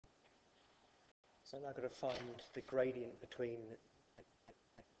So now I've got to find the gradient between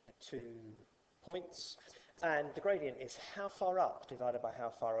 2 points. And the gradient is how far up divided by how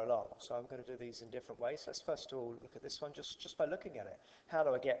far along. So I'm going to do these in different ways. Let's first of all look at this one just by looking at it. How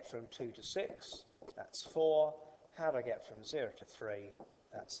do I get from 2 to 6? That's 4. How do I get from 0 to 3?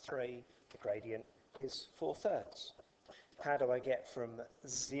 That's 3. The gradient is 4/3. How do I get from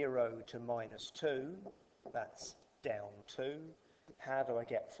 0 to -2? That's down 2. How do I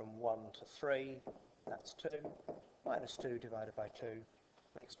get from 1 to 3? That's 2. -2 divided by 2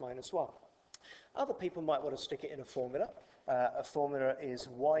 makes -1. Other people might want to stick it in a formula. A formula is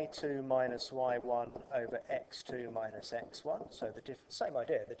y2 minus y1 over x2 minus x1. So the same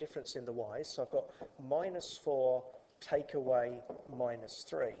idea, the difference in the y's. So I've got -4 take away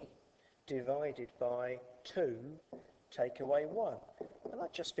 -3 divided by 2 take away 1. And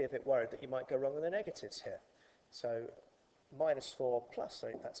I'd just be a bit worried that you might go wrong with the negatives here. So -4 plus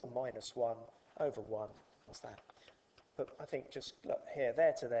 3, that's -1 over 1. What's that? But I think just look here,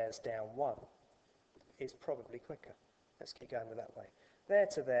 there to there's down 1 is probably quicker. Let's keep going with that way. There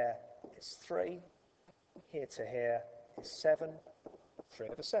to there is 3. Here to here is 7. 3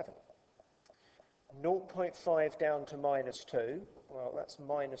 over 7. 0.5 down to -2. Well, that's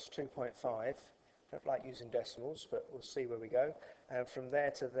 -2.5. Don't like using decimals, but we'll see where we go. And from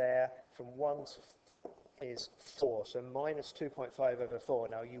there to there, from 1 to is 4, so -2.5 over 4.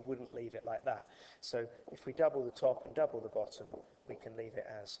 Now you wouldn't leave it like that. So if we double the top and double the bottom, we can leave it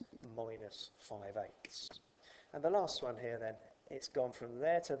as -5/8. And the last one here then, it's gone from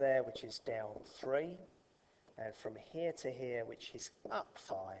there to there, which is down 3, and from here to here, which is up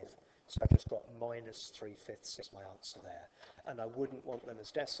 5. So I've just got -3/5 is my answer there. And I wouldn't want them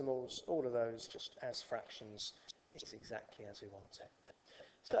as decimals. All of those just as fractions is exactly as we want it.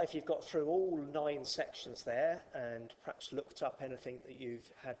 So if you've got through all 9 sections there and perhaps looked up anything that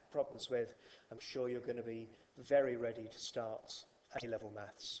you've had problems with, I'm sure you're going to be very ready to start A-level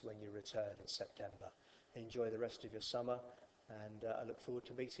maths when you return in September. Enjoy the rest of your summer, and I look forward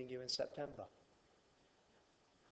to meeting you in September.